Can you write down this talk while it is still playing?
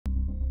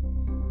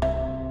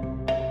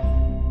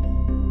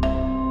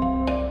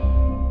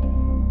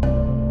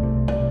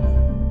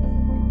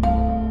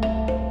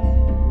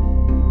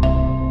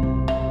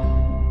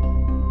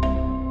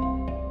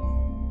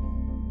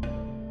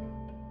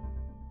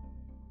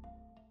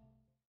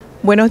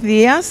Buenos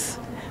días,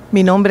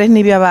 mi nombre es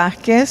Nivia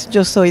Vazquez,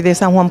 yo soy de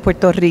San Juan,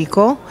 Puerto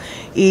Rico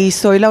y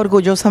soy la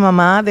orgullosa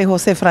mamá de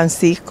José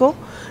Francisco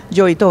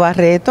Yoito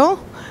Barreto,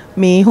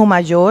 mi hijo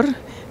mayor,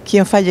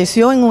 quien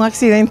falleció en un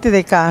accidente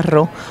de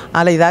carro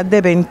a la edad de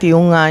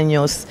 21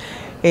 años.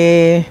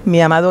 Mi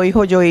amado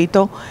hijo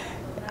Yoito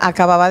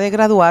acababa de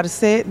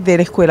graduarse de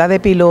la escuela de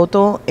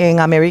piloto en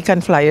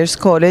American Flyers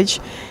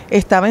College.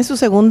 Estaba en su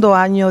segundo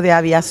año de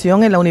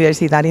aviación en la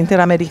Universidad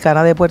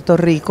Interamericana de Puerto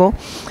Rico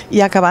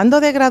y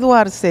acabando de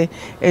graduarse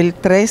el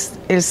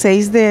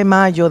 6 de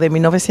mayo de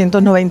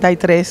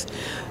 1993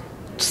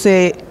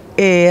 se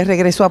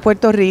regresó a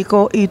Puerto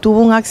Rico y tuvo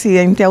un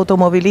accidente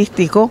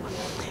automovilístico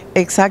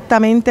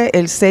exactamente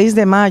el 6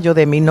 de mayo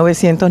de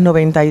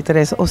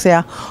 1993, o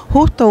sea,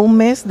 justo un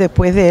mes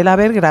después de él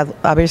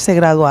haberse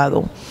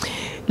graduado.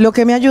 Lo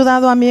que me ha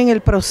ayudado a mí en el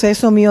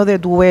proceso mío de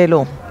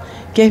duelo,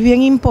 que es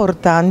bien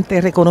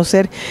importante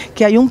reconocer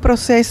que hay un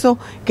proceso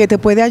que te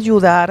puede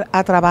ayudar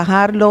a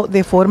trabajarlo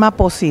de forma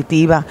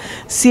positiva,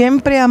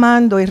 siempre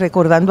amando y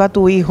recordando a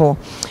tu hijo,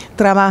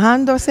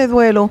 trabajando ese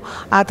duelo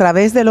a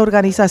través de la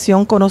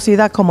organización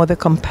conocida como The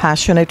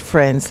Compassionate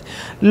Friends,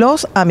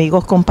 los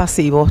amigos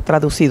compasivos,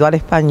 traducido al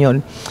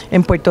español.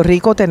 En Puerto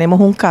Rico tenemos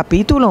un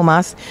capítulo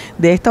más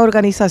de esta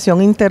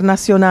organización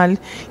internacional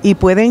y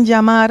pueden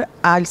llamar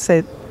al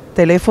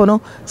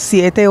teléfono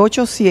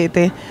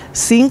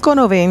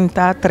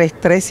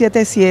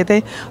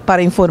 787-590-3377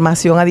 para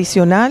información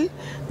adicional,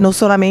 no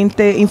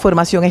solamente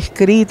información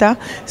escrita,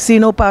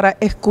 sino para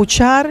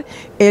escuchar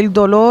el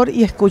dolor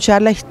y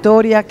escuchar la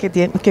historia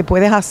que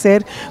puedes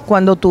hacer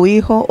cuando tu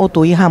hijo o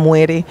tu hija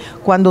muere,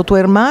 cuando tu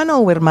hermano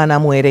o hermana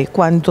muere,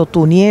 cuando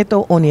tu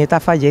nieto o nieta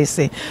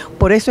fallece.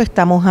 Por eso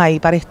estamos ahí,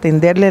 para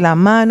extenderle la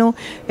mano,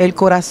 el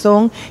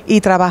corazón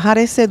y trabajar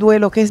ese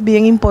duelo, que es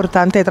bien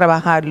importante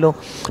trabajarlo,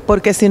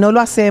 porque si no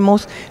lo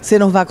hacemos, se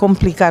nos va a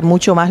complicar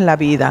mucho más la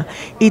vida.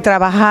 Y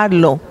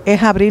trabajarlo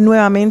es abrir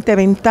nuevamente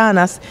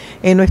ventanas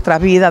en nuestra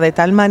vida, de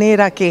tal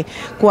manera que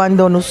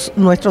cuando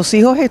nuestros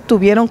hijos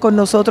estuvieron con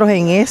nosotros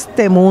en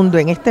este mundo,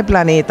 en este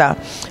planeta,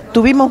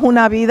 tuvimos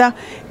una vida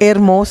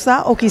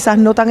hermosa o quizás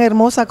no tan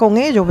hermosa con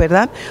ellos,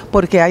 ¿verdad?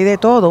 Porque hay de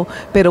todo,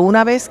 pero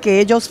una vez que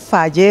ellos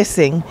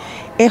fallecen,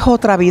 es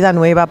otra vida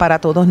nueva para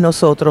todos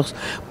nosotros.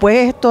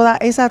 Pues toda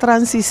esa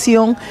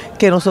transición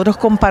que nosotros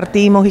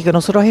compartimos y que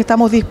nosotros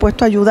estamos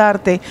dispuestos a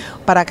ayudarte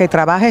para que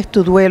trabajes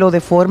tu duelo de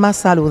forma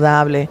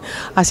saludable.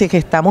 Así que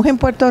estamos en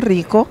Puerto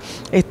Rico,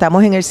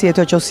 estamos en el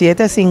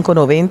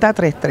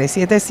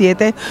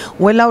 787-590-3377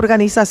 o en la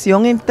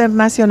organización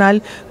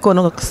internacional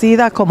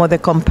conocida como The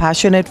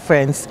Compassionate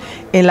Friends.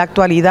 En la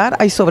actualidad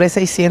hay sobre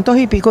 600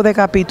 y pico de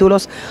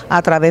capítulos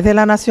a través de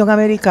la nación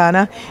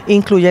americana,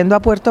 incluyendo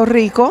a Puerto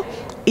Rico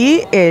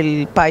y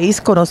el país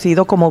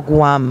conocido como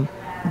Guam,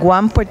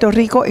 Puerto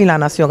Rico y la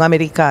nación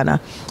americana.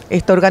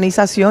 Esta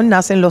organización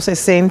nace en los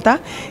 60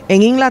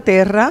 en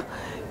Inglaterra,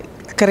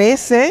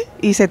 crece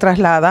y se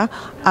traslada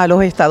a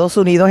los Estados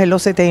Unidos en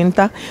los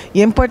 70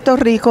 y en Puerto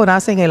Rico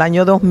nace en el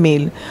año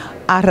 2000,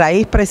 a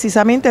raíz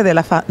precisamente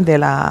del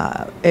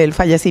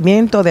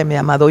fallecimiento de mi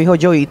amado hijo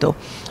Yoito.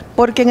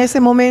 Porque en ese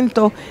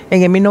momento,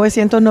 en el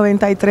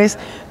 1993,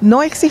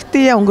 no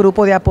existía un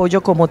grupo de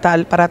apoyo como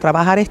tal para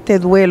trabajar este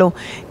duelo,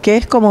 que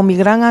es como mi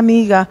gran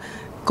amiga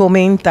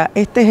comenta,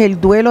 este es el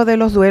duelo de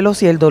los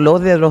duelos y el dolor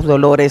de los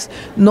dolores.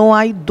 No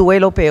hay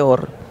duelo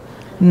peor.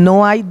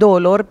 No hay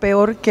dolor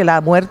peor que la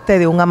muerte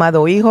de un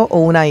amado hijo o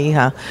una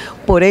hija.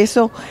 Por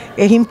eso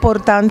es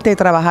importante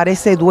trabajar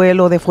ese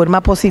duelo de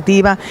forma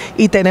positiva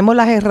y tenemos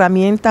las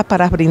herramientas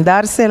para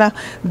brindársela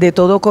de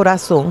todo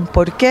corazón.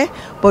 ¿Por qué?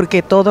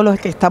 Porque todos los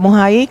que estamos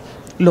ahí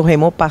los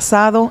hemos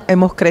pasado,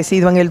 hemos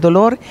crecido en el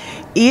dolor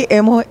y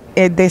hemos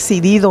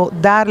decidido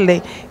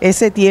darle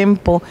ese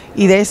tiempo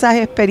y de esas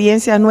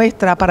experiencias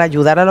nuestras para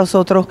ayudar a los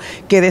otros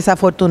que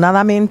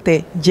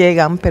desafortunadamente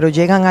llegan, pero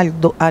llegan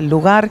al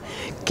lugar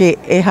que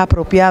es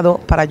apropiado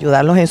para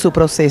ayudarlos en su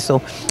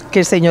proceso. Que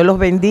el Señor los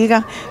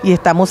bendiga y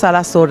estamos a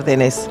las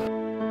órdenes.